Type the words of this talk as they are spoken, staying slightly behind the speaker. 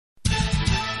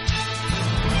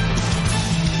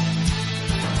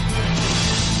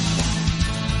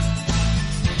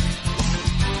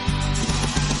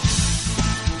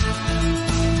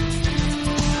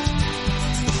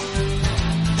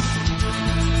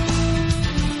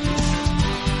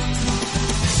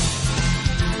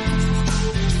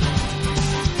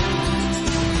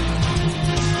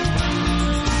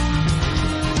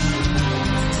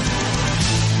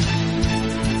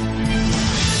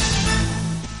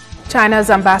China's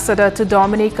ambassador to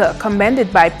Dominica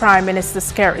commended by Prime Minister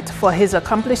Skerrit for his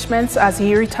accomplishments as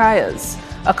he retires,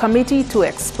 a committee to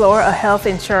explore a health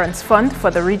insurance fund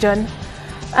for the region,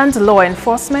 and law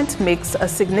enforcement makes a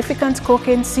significant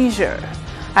cocaine seizure.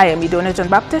 I am Idona John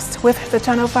Baptist with the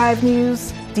Channel 5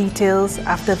 News. Details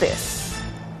after this.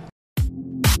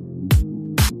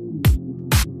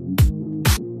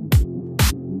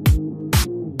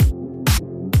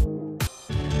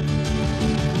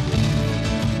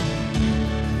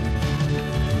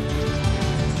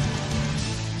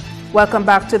 Welcome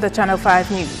back to the Channel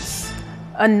 5 News.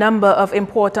 A number of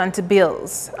important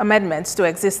bills, amendments to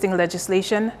existing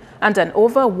legislation, and an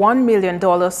over $1 million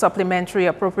supplementary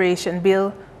appropriation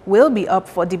bill will be up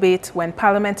for debate when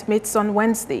Parliament meets on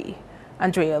Wednesday.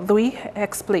 Andrea Louis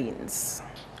explains.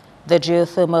 The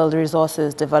Geothermal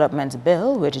Resources Development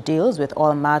Bill, which deals with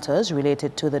all matters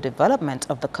related to the development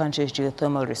of the country's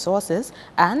geothermal resources,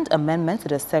 and amendments to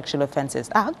the Sexual Offences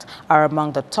Act are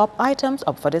among the top items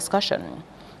up for discussion.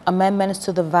 Amendments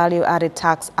to the Value Added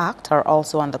Tax Act are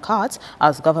also on the cards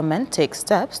as government takes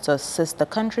steps to assist the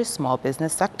country's small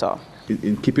business sector.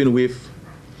 In keeping with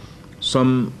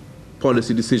some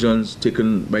policy decisions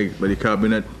taken by the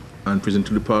Cabinet and presented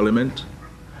to the Parliament,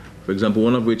 for example,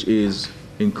 one of which is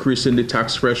increasing the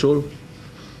tax threshold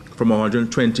from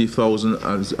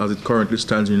 $120,000 as it currently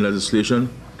stands in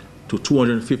legislation to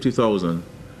 $250,000.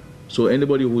 So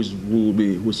anybody whose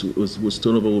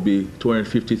turnover will be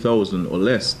 $250,000 or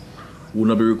less will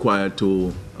not be required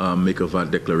to make a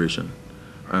VAT declaration.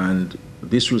 And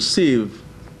this will save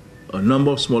a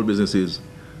number of small businesses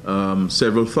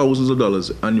several thousands of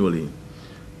dollars annually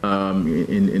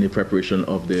in the preparation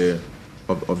of their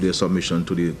submission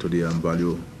to the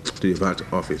VAT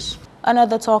office.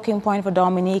 Another talking point for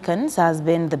Dominicans has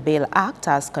been the Bail Act,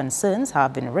 as concerns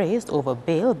have been raised over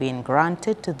bail being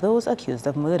granted to those accused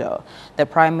of murder. The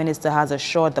Prime Minister has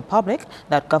assured the public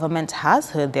that government has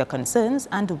heard their concerns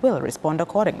and will respond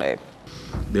accordingly.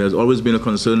 There has always been a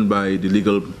concern by the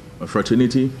legal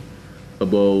fraternity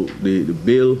about the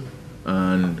bail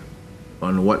and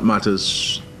on what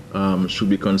matters should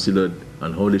be considered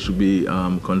and how they should be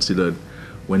considered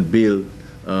when bail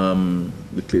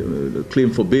the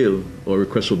claim for bail or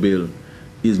request for bail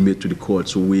is made to the court.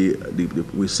 So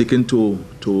we're seeking to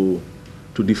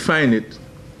define it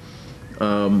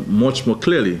much more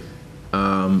clearly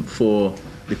for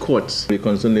the courts. The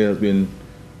concern there has been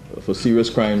for serious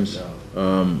crimes,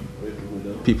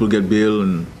 people get bail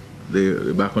and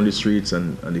they're back on the streets,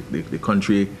 and the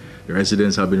country, the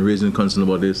residents have been raising concern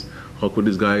about this. How could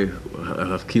this guy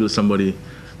have killed somebody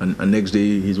and next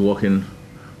day he's walking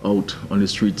out on the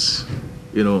streets,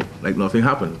 like nothing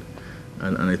happened.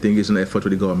 And I think it's an effort for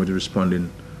the government to respond in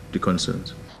the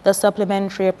concerns. The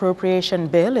supplementary appropriation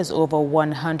bill is over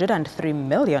 $103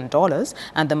 million,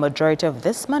 and the majority of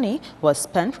this money was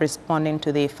spent responding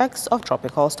to the effects of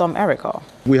Tropical Storm Erica.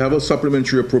 We have a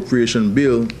supplementary appropriation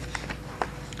bill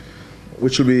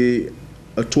which will be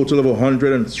a total of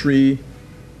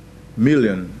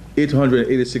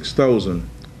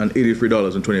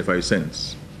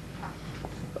 $103,886,083.25.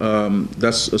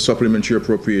 That's a supplementary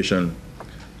appropriation.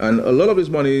 And a lot of these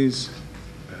monies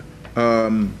were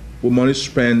money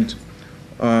spent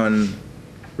on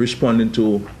responding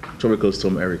to Tropical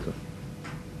Storm Erica.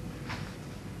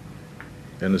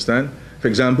 You understand? For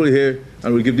example, here,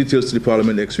 and we'll give details to the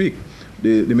Parliament next week,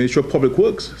 the Ministry of Public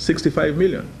Works, $65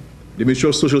 million. The Ministry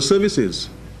of Social Services,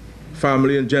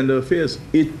 Family and Gender Affairs,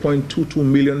 $8.22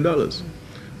 million.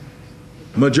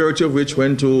 Majority of which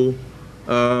went to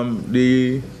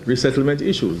the resettlement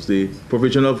issues, the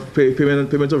provision of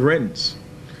payment of rents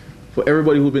for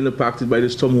everybody who's been impacted by the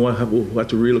storm who had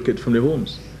to relocate from their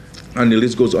homes. And the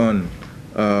list goes on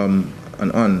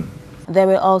and on. There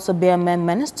will also be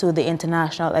amendments to the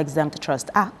International Exempt Trust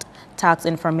Act, Tax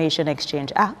Information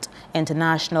Exchange Act,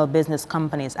 International Business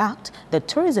Companies Act, the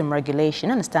Tourism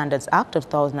Regulation and Standards Act of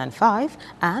 2005,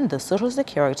 and the Social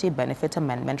Security Benefit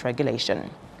Amendment Regulation.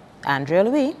 Andrea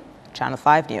Louis, Channel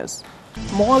 5 News.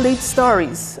 More lead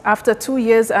stories. After 2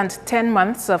 years and 10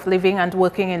 months of living and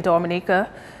working in Dominica,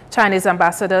 China's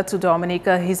ambassador to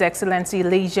Dominica, His Excellency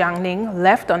Li Jiangning,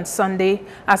 left on Sunday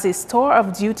as his tour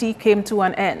of duty came to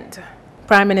an end.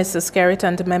 Prime Minister Skerrit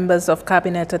and members of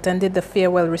cabinet attended the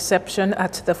farewell reception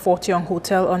at the Fort Young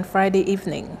Hotel on Friday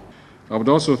evening. I would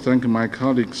also thank my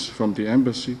colleagues from the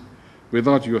embassy.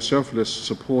 Without your selfless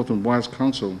support and wise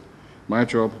counsel, my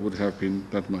job would have been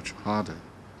that much harder.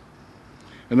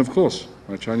 And of course,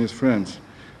 my Chinese friends,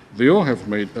 they all have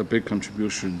made a big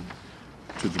contribution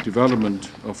to the development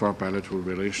of our bilateral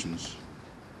relations.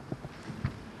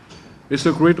 It's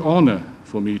a great honor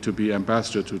for me to be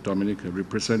ambassador to Dominica,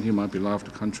 representing my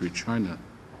beloved country, China.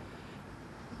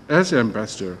 As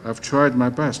ambassador, I've tried my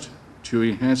best to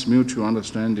enhance mutual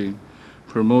understanding,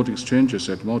 promote exchanges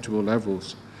at multiple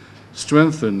levels,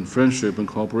 strengthen friendship and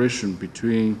cooperation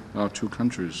between our two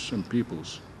countries and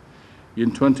peoples.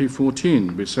 In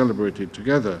 2014, we celebrated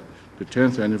together the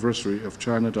 10th anniversary of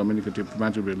China-Dominica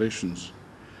diplomatic relations.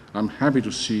 I'm happy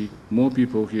to see more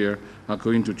people here are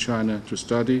going to China to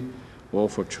study or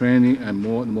for training, and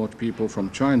more people from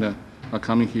China are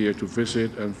coming here to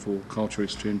visit and for cultural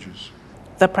exchanges.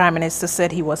 The Prime Minister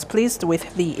said he was pleased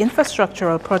with the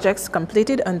infrastructural projects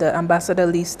completed under Ambassador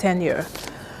Lee's tenure.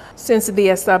 Since the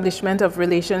establishment of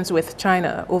relations with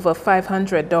China, over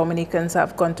 500 Dominicans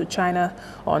have gone to China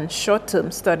on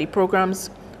short-term study programs,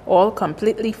 all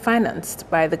completely financed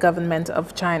by the government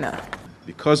of China.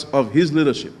 Because of his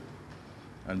leadership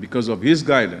and because of his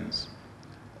guidance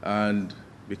and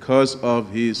because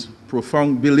of his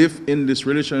profound belief in this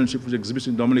relationship which exists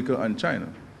in Dominica and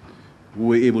China, we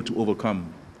were able to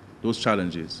overcome those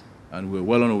challenges, and we're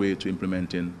well on our way to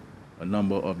implementing a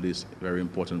number of these very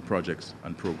important projects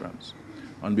and programs.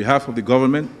 On behalf of the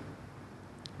government,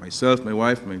 myself, my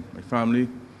wife, my family,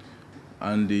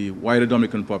 and the wider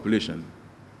Dominican population,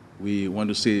 we want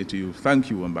to say to you, thank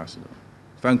you, Ambassador.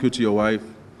 Thank you to your wife.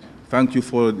 Thank you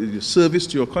for the service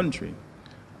to your country,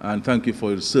 and thank you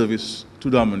for the service to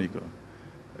Dominica,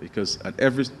 because at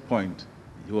every point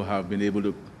you have been able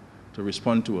to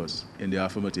respond to us in the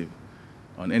affirmative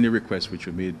on any request which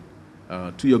you made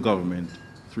to your government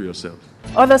through yourself.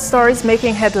 Other stories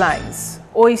making headlines.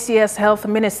 OECS health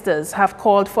ministers have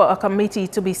called for a committee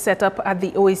to be set up at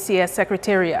the OECS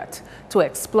Secretariat to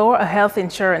explore a health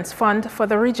insurance fund for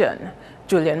the region.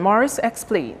 Julian Morris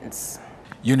explains.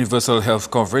 Universal health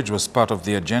coverage was part of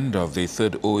the agenda of the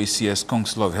third OECS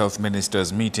Council of Health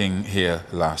Ministers meeting here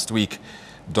last week.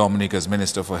 Dominica's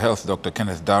Minister for Health, Dr.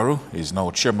 Kenneth Daru, is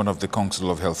now chairman of the Council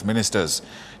of Health Ministers.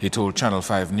 He told Channel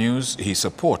 5 News he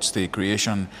supports the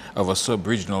creation of a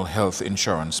sub-regional health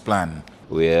insurance plan.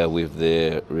 Where with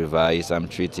the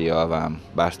revised treaty of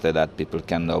Basta that people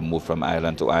can now move from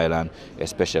island to island,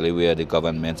 especially where the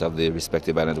governments of the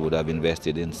respective islands would have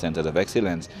invested in centers of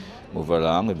excellence, move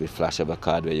along with the flash of a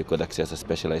card where you could access a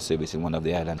specialized service in one of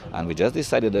the islands. And we just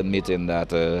decided at a meeting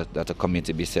that a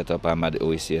committee be set up at the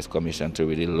OECS Commission to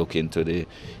really look into the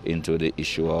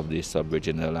issue of the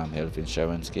sub-regional health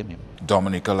insurance scheme.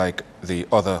 Dominica, like the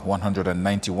other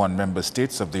 191 member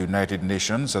states of the United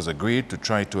Nations, has agreed to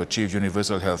try to achieve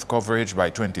universal health coverage by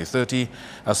 2030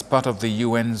 as part of the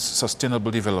UN's Sustainable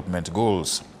Development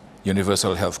Goals.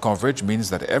 Universal health coverage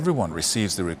means that everyone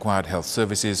receives the required health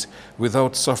services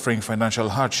without suffering financial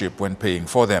hardship when paying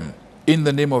for them. In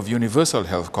the name of universal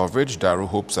health coverage, Daru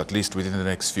hopes at least within the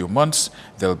next few months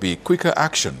there'll be quicker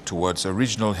action towards a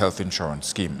regional health insurance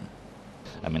scheme.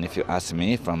 I mean, if you ask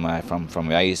me from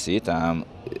where I see it, I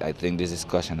think this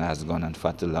discussion has gone on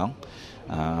far too long.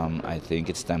 I think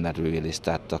it's time that we really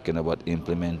start talking about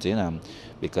implementing,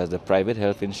 because the private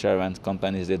health insurance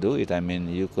companies, they do it. I mean,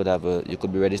 you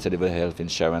could be registered with a health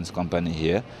insurance company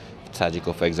here,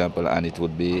 Tajico for example, and it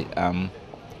would be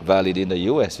valid in the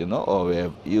US, you know,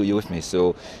 or you with me.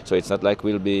 So it's not like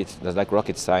it's like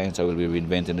rocket science or we'll be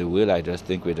reinventing the wheel. I just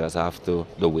think we just have to,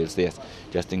 the wheels, yes,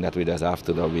 just think that we just have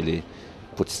to really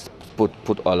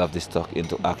put all of this talk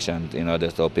into action in order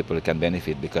so people can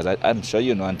benefit, because I'm sure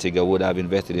you know Antigua would have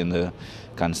invested in the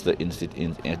cancer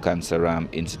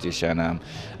institution,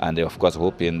 and they're of course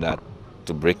hoping that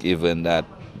to break even that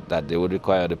they would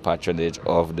require the patronage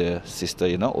of the sister,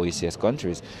 you know, OECS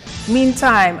countries.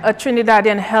 Meantime, a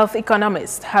Trinidadian health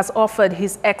economist has offered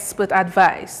his expert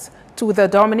advice to the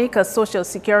Dominica Social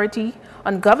Security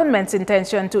on government's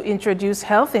intention to introduce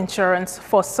health insurance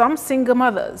for some single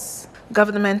mothers.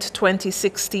 Government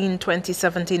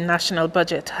 2016-2017 national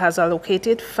budget has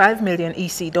allocated 5 million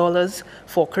EC dollars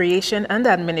for creation and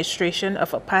administration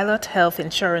of a pilot health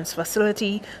insurance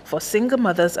facility for single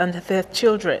mothers and their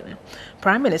children.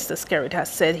 Prime Minister Skerrit has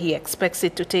said he expects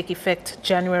it to take effect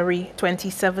January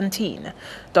 2017.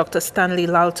 Dr. Stanley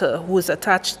Lalter, who is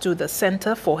attached to the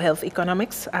Center for Health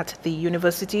Economics at the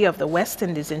University of the West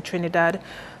Indies in Trinidad,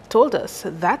 told us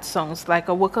that sounds like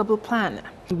a workable plan.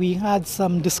 We had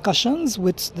some discussions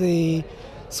with the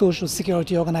Social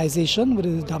Security Organization, with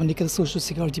the Dominican Social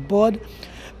Security Board,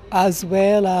 as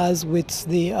well as with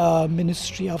the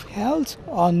Ministry of Health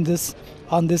on this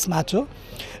matter.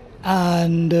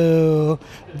 And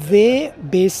they,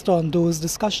 based on those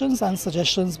discussions and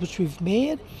suggestions which we've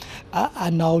made, are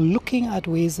now looking at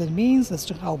ways and means as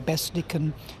to how best they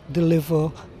can deliver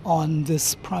on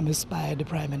this promise by the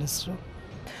Prime Minister.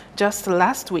 Just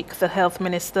last week, the health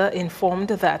minister informed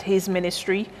that his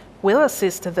ministry will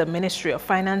assist the Ministry of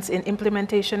Finance in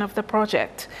implementation of the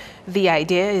project. The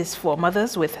idea is for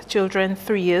mothers with children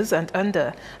 3 years and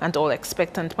under, and all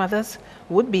expectant mothers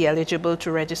would be eligible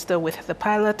to register with the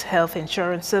pilot health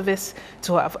insurance service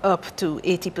to have up to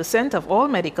 80% of all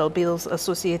medical bills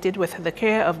associated with the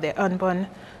care of their unborn,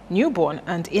 newborn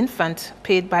and infant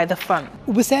paid by the fund.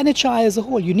 With NHI as a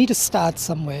whole, you need to start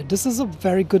somewhere. This is a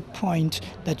very good point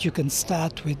that you can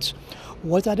start with.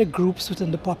 What are the groups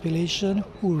within the population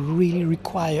who really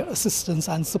require assistance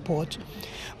and support?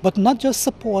 But not just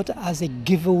support as a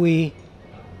giveaway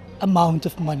amount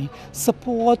of money.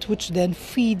 Support which then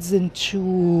feeds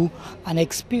into an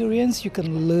experience you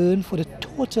can learn for the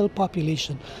total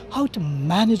population. How to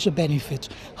manage a benefit,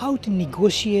 how to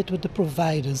negotiate with the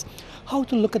providers, how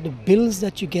to look at the bills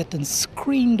that you get and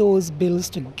screen those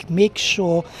bills to make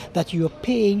sure that you are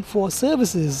paying for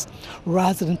services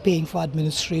rather than paying for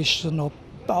administration or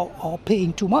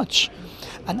paying too much.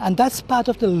 And that's part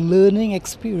of the learning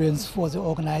experience for the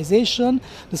organization,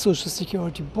 the Social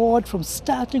Security Board, from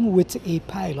starting with a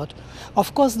pilot.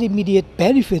 Of course, the immediate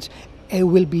benefit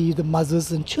will be the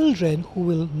mothers and children who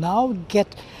will now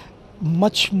get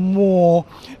much more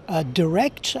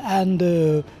direct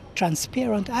and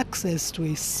transparent access to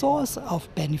a source of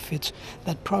benefit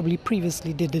that probably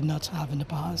previously they did not have in the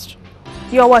past.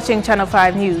 You're watching Channel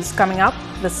 5 News. Coming up,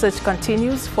 the search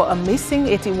continues for a missing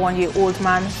 81-year-old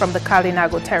man from the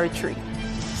Kalinago territory.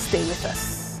 Stay with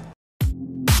us.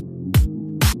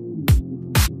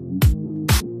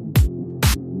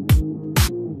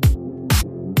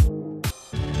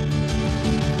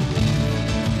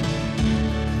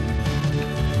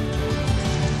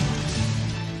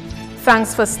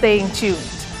 Thanks for staying tuned.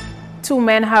 2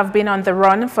 men have been on the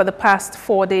run for the past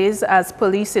 4 days as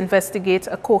police investigate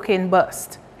a cocaine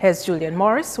bust. Here's Julian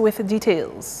Morris with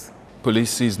details.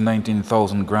 Police seized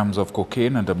 19,000 grams of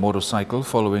cocaine and a motorcycle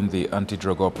following the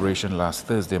anti-drug operation last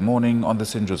Thursday morning on the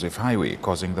St. Joseph Highway,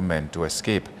 causing the men to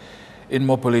escape. In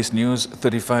more police news,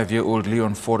 35-year-old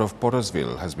Leon Ford of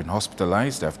Pottersville has been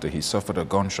hospitalized after he suffered a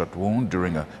gunshot wound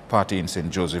during a party in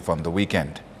St. Joseph on the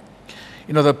weekend.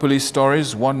 In other police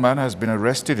stories, 1 man has been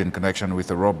arrested in connection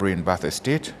with a robbery in Bath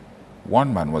Estate.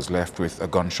 1 man was left with a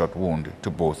gunshot wound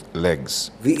to both legs.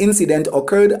 The incident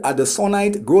occurred at the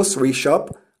Sonite grocery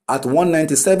shop at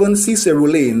 197 Cicero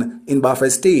Lane in Bath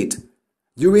Estate.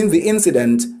 During the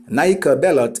incident, Naika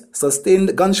Bellot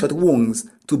sustained gunshot wounds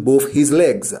to both his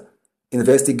legs.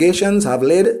 Investigations have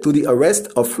led to the arrest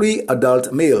of 3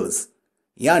 adult males.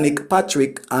 Yannick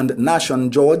Patrick and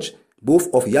Nashon George, both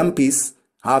of Yampis,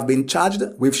 have been charged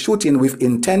with shooting with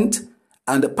intent,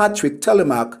 and Patrick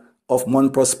Telemark of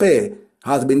Mont Prosper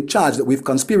has been charged with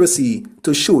conspiracy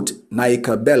to shoot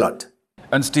Naika Bellot.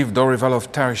 And Steve Dorival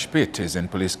of Tarish Pit is in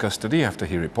police custody after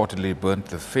he reportedly burnt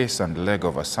the face and leg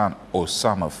of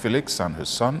Osama Felix and his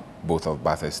son, both of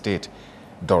Bath Estate.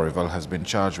 Dorival has been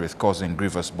charged with causing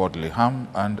grievous bodily harm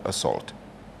and assault.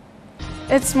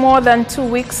 It's more than 2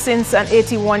 weeks since an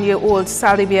 81-year-old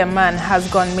Salibia man has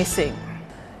gone missing.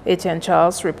 Etienne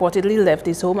Charles reportedly left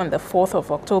his home on the 4th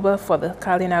of October for the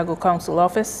Kalinago Council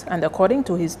office, and according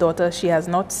to his daughter, she has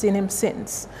not seen him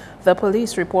since. The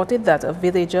police reported that a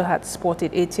villager had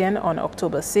spotted Etienne on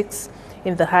October 6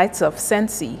 in the heights of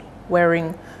Sensi,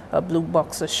 wearing a blue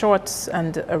boxer shorts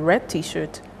and a red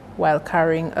t-shirt while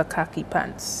carrying a khaki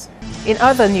pants. In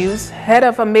other news, head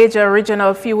of a major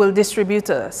regional fuel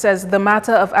distributor says the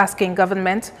matter of asking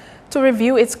government to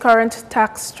review its current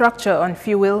tax structure on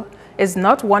fuel is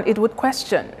not one it would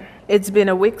question. It's been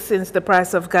a week since the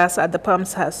price of gas at the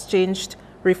pumps has changed,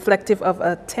 reflective of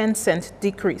a 10-cent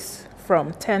decrease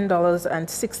from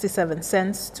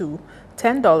 $10.67 to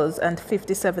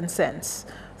 $10.57.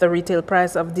 The retail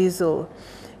price of diesel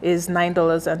is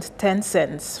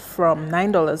 $9.10 from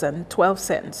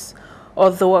 $9.12.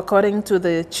 Although, according to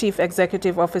the Chief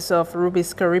Executive Officer of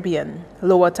Rubis Caribbean,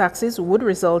 lower taxes would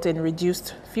result in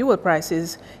reduced fuel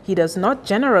prices, he does not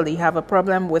generally have a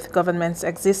problem with government's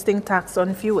existing tax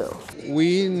on fuel.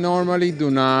 We normally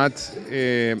do not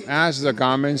ask the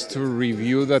governments to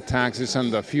review the taxes on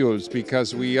the fuels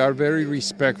because we are very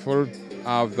respectful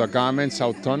of the government's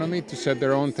autonomy to set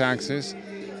their own taxes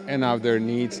and of their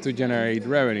needs to generate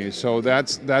revenue. So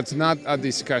that's not a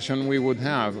discussion we would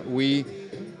have.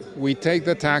 We take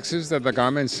the taxes that the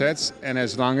government sets, and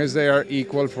as long as they are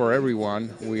equal for everyone,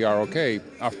 we are okay.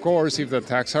 Of course, if the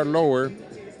taxes are lower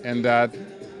and that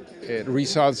it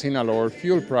results in a lower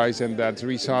fuel price and that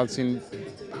results in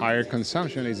higher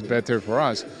consumption, it's better for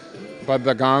us. but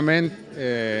the government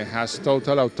has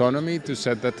total autonomy to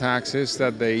set the taxes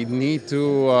that they need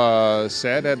to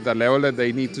set at the level that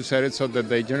they need to set it so that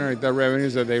they generate the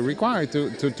revenues that they require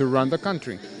to run the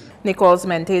country. Nichols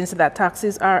maintains that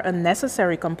taxes are a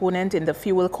necessary component in the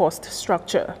fuel cost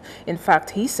structure. In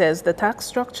fact, he says the tax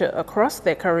structure across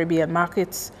the Caribbean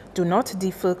markets do not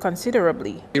differ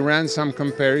considerably. We ran some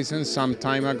comparisons some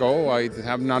time ago. I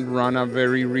have not run a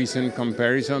very recent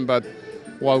comparison, but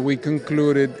what we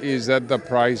concluded is that the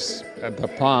price at the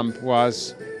pump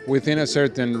was within a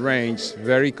certain range,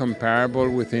 very comparable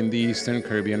within the Eastern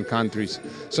Caribbean countries.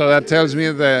 So that tells me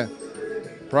the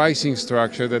pricing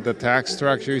structure, that the tax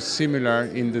structure is similar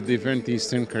in the different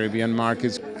Eastern Caribbean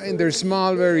markets. And there's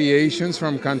small variations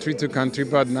from country to country,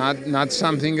 but not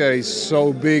something that is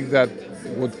so big that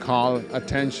would call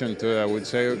attention to it. I would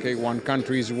say, okay, one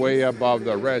country is way above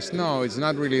the rest. No, it's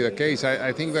not really the case.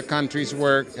 I think the countries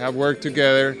have worked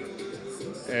together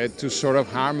to sort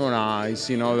of harmonize,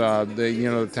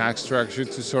 the tax structure,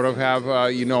 to sort of have,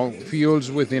 fuels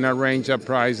within a range of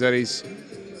price that is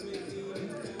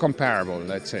comparable,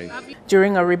 let's say.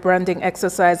 During a rebranding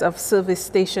exercise of service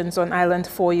stations on island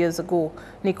 4 years ago,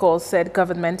 Nichols said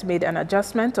government made an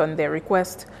adjustment on their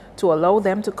request to allow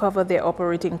them to cover their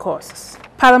operating costs.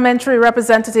 Parliamentary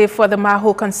representative for the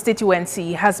Maho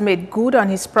constituency has made good on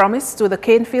his promise to the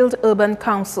Canefield Urban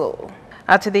Council.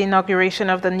 At the inauguration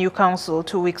of the new council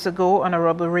 2 weeks ago,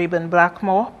 Honorable Rayburn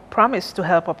Blackmore promised to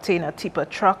help obtain a tipper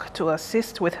truck to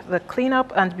assist with the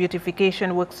cleanup and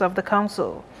beautification works of the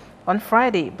council. On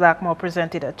Friday, Blackmore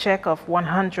presented a check of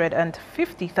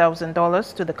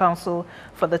 $150,000 to the council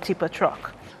for the tipper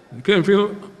truck. The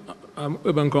Canefield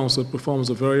Urban Council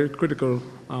performs a very critical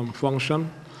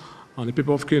function, and the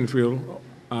people of Canefield,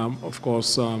 of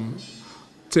course,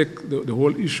 take the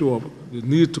whole issue of the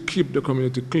need to keep the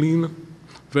community clean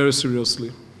very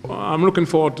seriously. I'm looking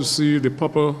forward to see the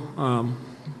proper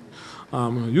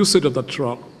usage of that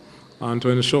truck and to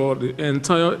ensure the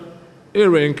entire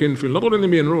area in Canefield, not only the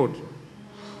main road,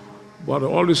 but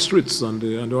all the streets and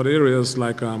the other areas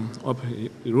like up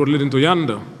the road leading to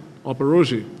Yanda, Upper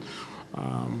Rogie,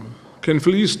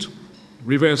 Canefield East,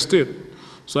 River Estate.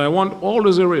 So I want all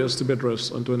those areas to be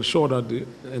addressed and to ensure that the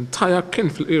entire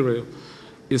Canefield area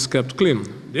is kept clean.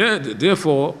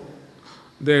 Therefore,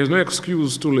 there is no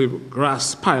excuse to leave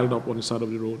grass piled up on the side of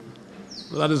the road.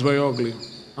 That is very ugly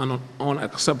and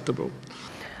unacceptable.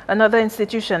 Another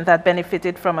institution that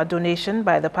benefited from a donation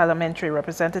by the parliamentary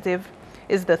representative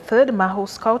is the 3rd Maho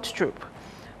Scout Troop.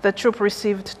 The troop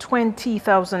received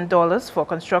 $20,000 for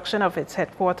construction of its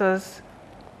headquarters,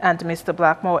 and Mr.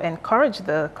 Blackmore encouraged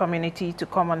the community to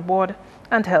come on board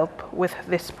and help with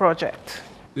this project.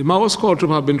 The Maho Scout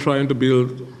Troop have been trying to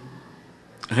build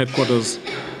headquarters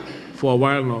for a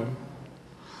while now.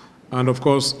 And of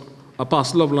course, a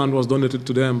parcel of land was donated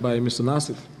to them by Mr.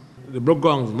 Nassif. They broke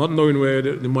ground, not knowing where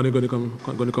the money is going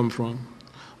to come from.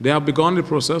 They have begun the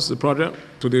process, the project.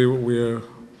 Today we're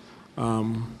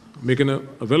making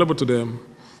available to them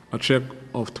a check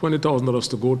of $20,000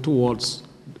 to go towards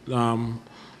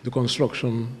the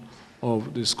construction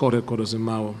of the Scout headquarters in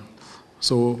Maho.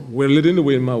 So we're leading the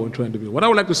way in Maho and trying to build. What I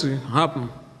would like to see happen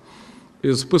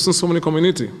is persons from the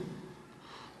community.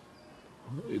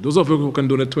 Those of you who can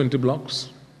donate 20 blocks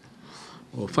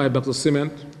or 5 bags of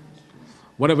cement,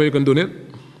 whatever you can donate,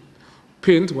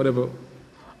 paint, whatever,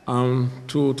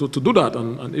 to do that.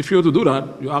 And if you're to do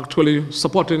that, you're actually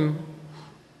supporting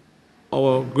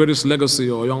our greatest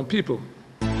legacy, our young people.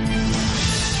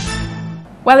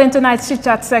 Well, in tonight's Chit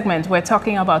Chat segment, we're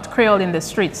talking about Creole in the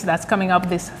Streets. That's coming up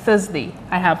this Thursday.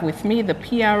 I have with me the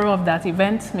PRO of that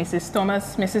event, Mrs.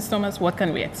 Thomas. Mrs. Thomas, what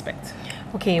can we expect?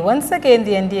 Okay, once again,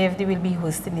 the NDFD will be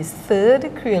hosting its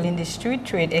 3rd Creole in the Street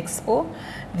Trade Expo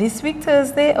this week,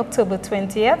 Thursday, October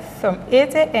 20th, from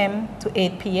 8 a.m. to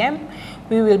 8 p.m.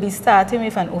 We will be starting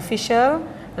with an official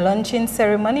luncheon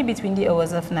ceremony between the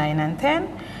hours of 9 and 10.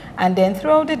 And then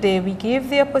throughout the day, we give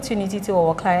the opportunity to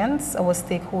our clients, our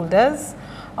stakeholders,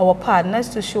 our partners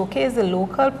to showcase the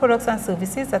local products and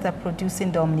services that are produced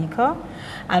in Dominica.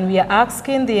 And we are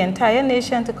asking the entire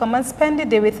nation to come and spend the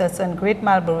day with us on Great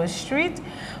Marlborough Street,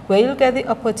 where you'll get the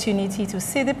opportunity to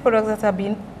see the products that are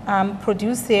being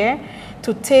produced here,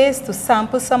 to taste, to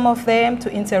sample some of them,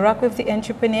 to interact with the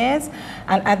entrepreneurs.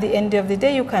 And at the end of the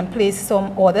day, you can place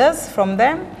some orders from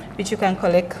them, which you can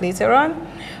collect later on.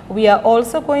 We are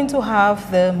also going to have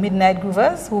the Midnight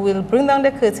Groovers, who will bring down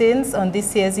the curtains on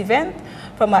this year's event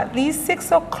from at least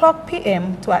 6 o'clock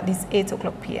p.m. to at least 8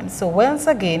 o'clock p.m. So once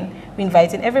again, we're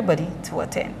inviting everybody to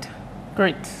attend.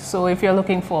 Great. So if you're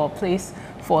looking for a place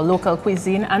for local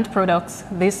cuisine and products,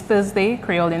 this Thursday,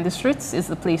 Creole in the Streets is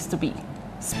the place to be.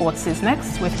 Sports is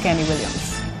next with Kenny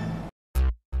Williams.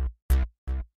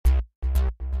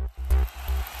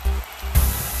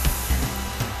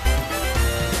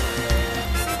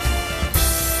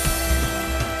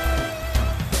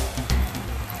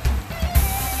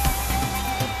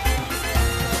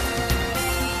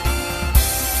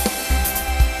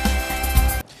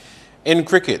 In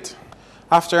cricket,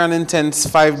 after an intense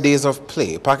 5 days of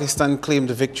play, Pakistan claimed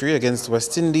victory against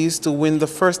West Indies to win the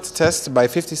first test by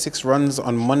 56 runs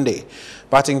on Monday.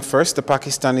 Batting first, the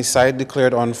Pakistani side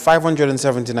declared on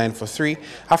 579 for 3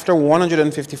 after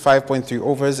 155.3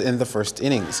 overs in the first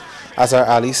innings. Azhar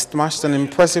Ali smashed an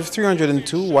impressive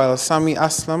 302, while Sami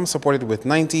Aslam supported with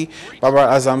 90, Babar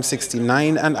Azam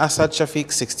 69 and Asad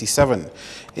Shafiq 67.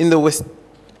 In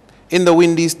the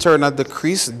Windies' turn at the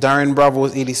crease, Darren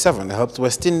Bravo's 87 helped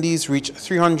West Indies reach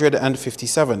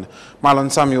 357.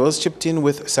 Marlon Samuels chipped in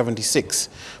with 76.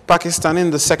 Pakistan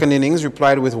in the second innings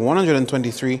replied with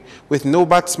 123, with no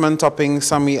batsman topping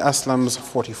Sami Aslam's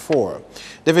 44.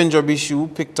 Devendra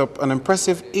Bishu picked up an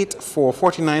impressive 8 for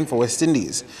 49 for West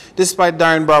Indies. Despite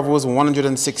Darren Bravo's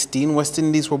 116, West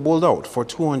Indies were bowled out for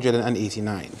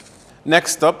 289.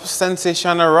 Next up,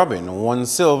 Sensational Robin won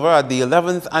silver at the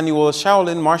 11th annual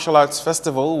Shaolin Martial Arts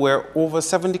Festival, where over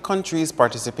 70 countries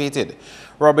participated.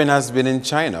 Robin has been in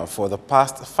China for the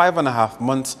past 5.5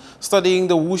 months studying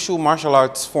the Wushu martial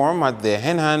arts form at the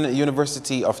Hainan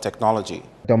University of Technology.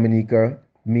 Dominica,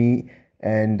 me,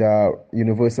 and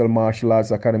Universal Martial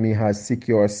Arts Academy has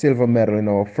secured a silver medal in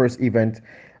our first event,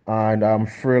 and I'm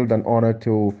thrilled and honored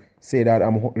to say that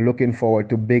I'm looking forward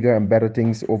to bigger and better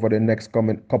things over the next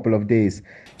couple of days.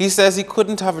 He says he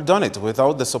couldn't have done it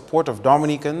without the support of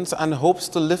Dominicans and hopes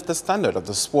to lift the standard of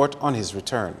the sport on his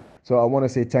return. So I want to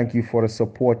say thank you for the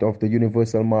support of the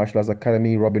Universal Martial Arts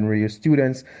Academy, Robin Radio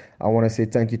students. I want to say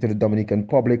thank you to the Dominican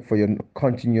public for your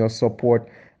continuous support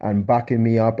and backing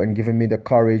me up and giving me the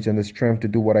courage and the strength to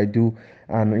do what I do.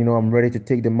 And, you know, I'm ready to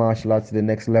take the martial arts to the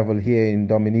next level here in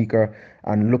Dominica,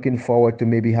 and looking forward to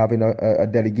maybe having a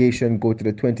delegation go to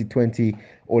the 2020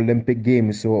 Olympic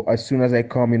Games. So as soon as I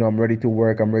come, you know, I'm ready to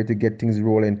work. I'm ready to get things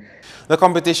rolling. The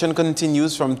competition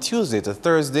continues from Tuesday to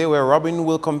Thursday, where Robin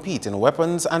will compete in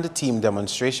weapons and team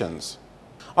demonstrations.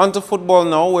 On to football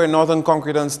now, where Northern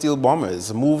Concrete and Steel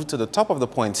Bombers moved to the top of the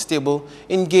points table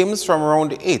in games from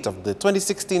round 8 of the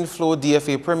 2016 Flow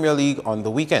DFA Premier League on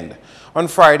the weekend. On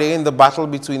Friday, in the battle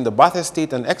between the Bath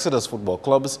Estate and Exodus football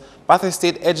clubs, Bath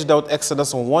Estate edged out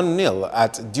Exodus 1-0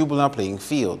 at Dublin Playing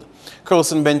Field.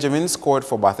 Curlson Benjamin scored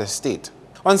for Bath Estate.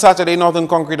 On Saturday, Northern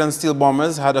Concrete and Steel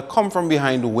Bombers had a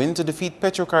come-from-behind win to defeat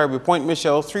Petrocaribe Point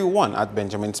Michel 3-1 at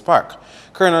Benjamin's Park.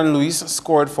 Kernan Luis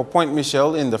scored for Point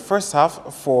Michel in the first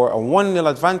half for a 1-0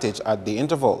 advantage at the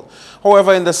interval.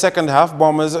 However, in the second half,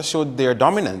 Bombers showed their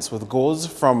dominance with goals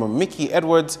from Mickey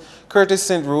Edwards, Curtis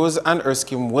St. Rose and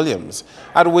Erskine Williams.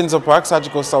 At Windsor Park,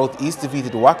 Sagicor Southeast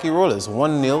defeated Waukee Rollers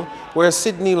 1-0, where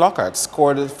Sydney Lockhart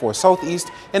scored for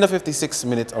Southeast in the 56th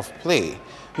minute of play.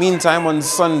 Meantime, on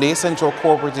Sunday, Central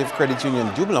Cooperative Credit Union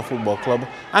Dublin Football Club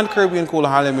and Caribbean Cool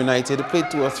Harlem United played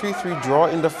to a 3-3 draw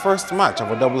in the first match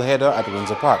of a doubleheader at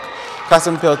Windsor Park.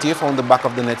 Cassim Peltier found the back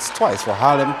of the nets twice for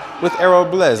Harlem, with Errol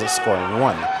Blaise scoring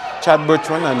one. Chad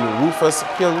Bertrand and Rufus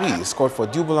Pierre-Louis scored for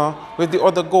Dublin, with the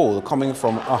other goal coming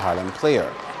from a Harlem player.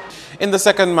 In the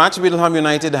second match, Middleham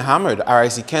United hammered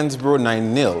RIC Kensborough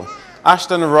 9-0.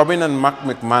 Ashton Robin and Mark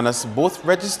McManus both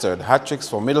registered hat-tricks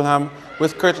for Middleham,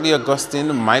 with Curtly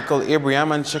Augustine, Michael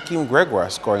Abraham and Shaquem Gregoire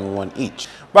scoring one each.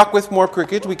 Back with more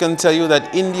cricket, we can tell you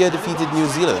that India defeated New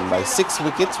Zealand by 6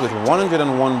 wickets with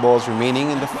 101 balls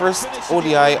remaining in the first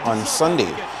ODI on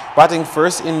Sunday. Batting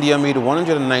first, India made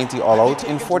 190 all-out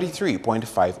in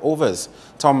 43.5 overs.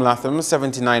 Tom Latham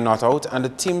 79 not out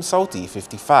and Tim Southee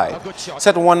 55.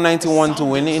 Set 191 to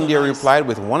win, India replied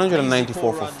with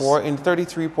 194 for 4 in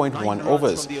 33.1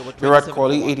 overs. Virat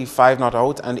Kohli 85 not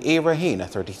out and A. Rahane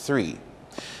 33.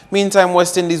 Meantime,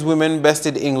 West Indies women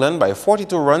bested England by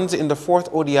 42 runs in the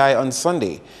 4th ODI on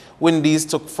Sunday. Windies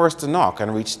took first knock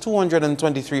and reached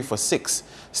 223 for 6.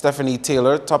 Stephanie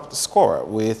Taylor topped scorer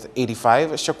with 85,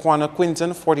 Shaquana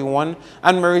Quinton 41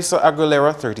 and Marisa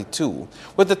Aguilera 32.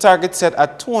 With the target set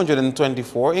at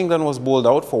 224, England was bowled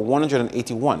out for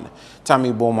 181.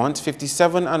 Tammy Beaumont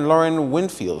 57 and Lauren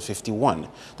Winfield 51.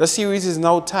 The series is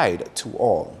now tied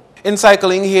 2-all. In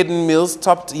cycling, Hayden Mills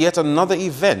topped yet another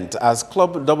event as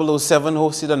Club 007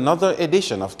 hosted another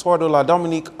edition of Tour de la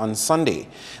Dominique on Sunday.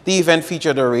 The event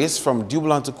featured a race from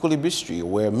Dublin to Coulibistry,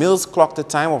 where Mills clocked a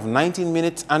time of 19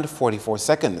 minutes and 44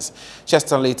 seconds.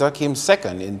 Chester later came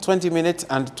second in 20 minutes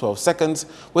and 12 seconds,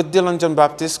 with Dylan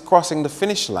Jean-Baptiste crossing the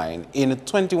finish line in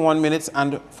 21 minutes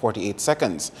and 48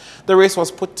 seconds. The race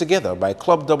was put together by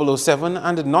Club 007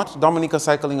 and not Dominica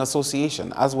Cycling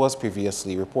Association, as was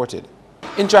previously reported.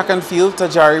 In track and field,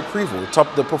 Tajari Prevost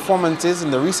topped the performances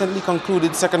in the recently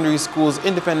concluded secondary school's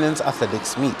independence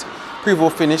athletics meet.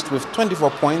 Prevost finished with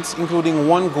 24 points, including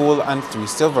 1 gold and 3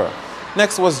 silver.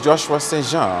 Next was Joshua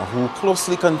Saint-Jean, who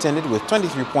closely contended with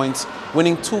 23 points,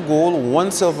 winning 2 gold,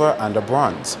 1 silver and a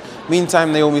bronze.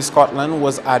 Meantime, Naomi Scotland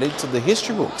was added to the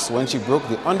history books when she broke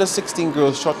the under-16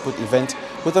 girls shot put event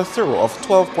with a throw of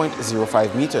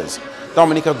 12.05 meters.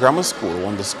 Dominica Grammar School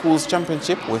won the school's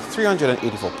championship with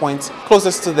 384 points.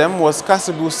 Closest to them was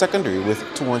Castle Secondary with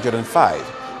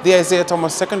 205. The Isaiah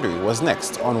Thomas Secondary was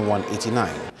next on 189.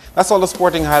 That's all the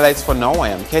sporting highlights for now. I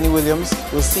am Kenny Williams.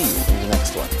 We'll see you in the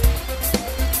next one.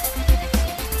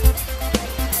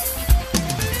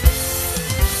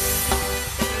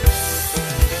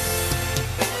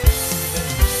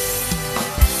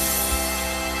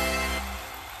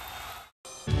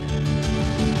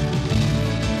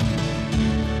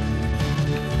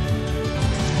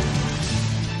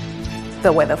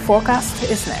 The weather forecast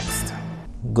is next.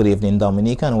 Good evening,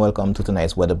 Dominica, and welcome to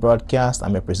tonight's weather broadcast.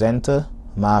 I'm your presenter,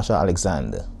 Marsha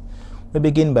Alexander. We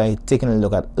begin by taking a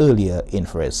look at earlier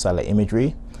infrared satellite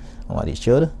imagery and what it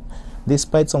showed.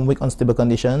 Despite some weak unstable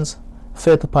conditions,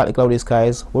 fair to partly cloudy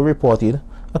skies were reported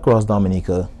across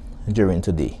Dominica during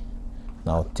today.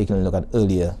 Now, taking a look at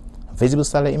earlier visible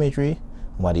satellite imagery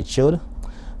and what it showed.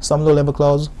 Some low-level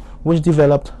clouds which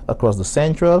developed across the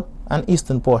central and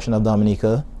eastern portion of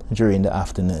Dominica during the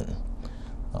afternoon.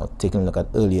 Now, taking a look at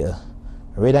earlier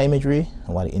radar imagery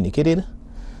and what it indicated,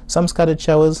 some scattered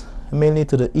showers mainly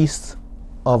to the east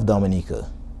of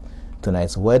Dominica.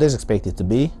 Tonight's weather is expected to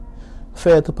be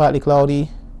fair to partly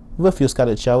cloudy with a few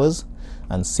scattered showers,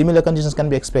 and similar conditions can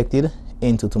be expected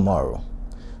into tomorrow.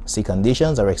 Sea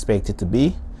conditions are expected to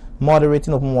be moderate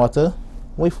in open water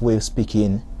with waves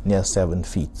peaking near 7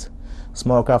 feet.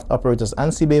 Small craft operators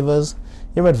and sea bathers,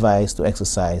 you're advised to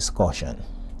exercise caution.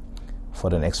 For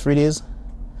the next 3 days,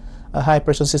 a high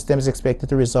pressure system is expected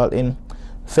to result in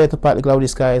fair to partly cloudy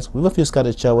skies with a few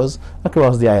scattered showers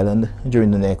across the island during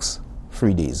the next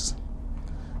 3 days.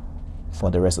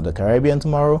 For the rest of the Caribbean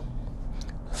tomorrow,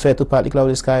 fair to partly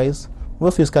cloudy skies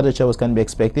with a few scattered showers can be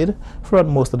expected throughout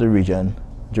most of the region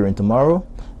during tomorrow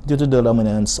due to the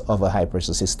dominance of a high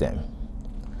pressure system.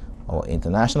 Our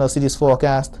international cities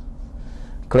forecast: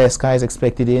 clear skies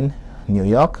expected in New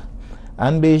York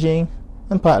and Beijing,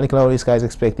 and partly cloudy skies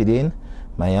expected in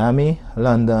Miami,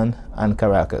 London, and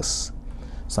Caracas.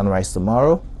 Sunrise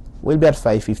tomorrow will be at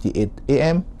 5:58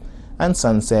 a.m. and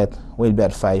sunset will be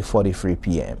at 5:43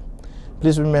 p.m.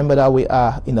 Please remember that we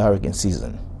are in the hurricane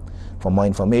season. For more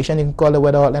information, you can call the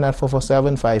weather hotline at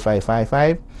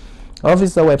 447-5555 or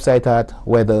visit the website at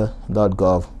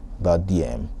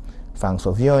weather.gov.dm. Thanks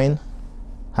for viewing.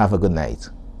 Have a good night.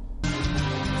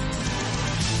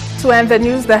 To end the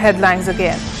news, the headlines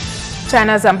again.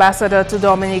 China's ambassador to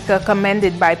Dominica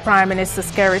commended by Prime Minister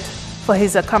Skerrit for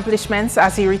his accomplishments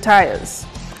as he retires.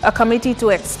 A committee to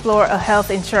explore a health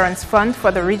insurance fund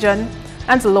for the region,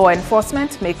 and law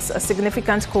enforcement makes a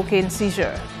significant cocaine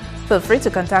seizure. Feel free to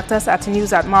contact us at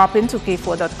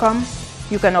news@mon17thOct2k16NewsResend.com.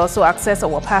 You can also access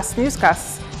our past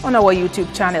newscasts on our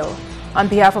YouTube channel. On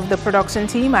behalf of the production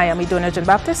team, I am Idona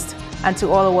Jean-Baptiste, and to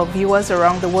all our viewers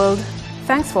around the world,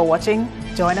 thanks for watching.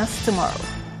 Join us tomorrow.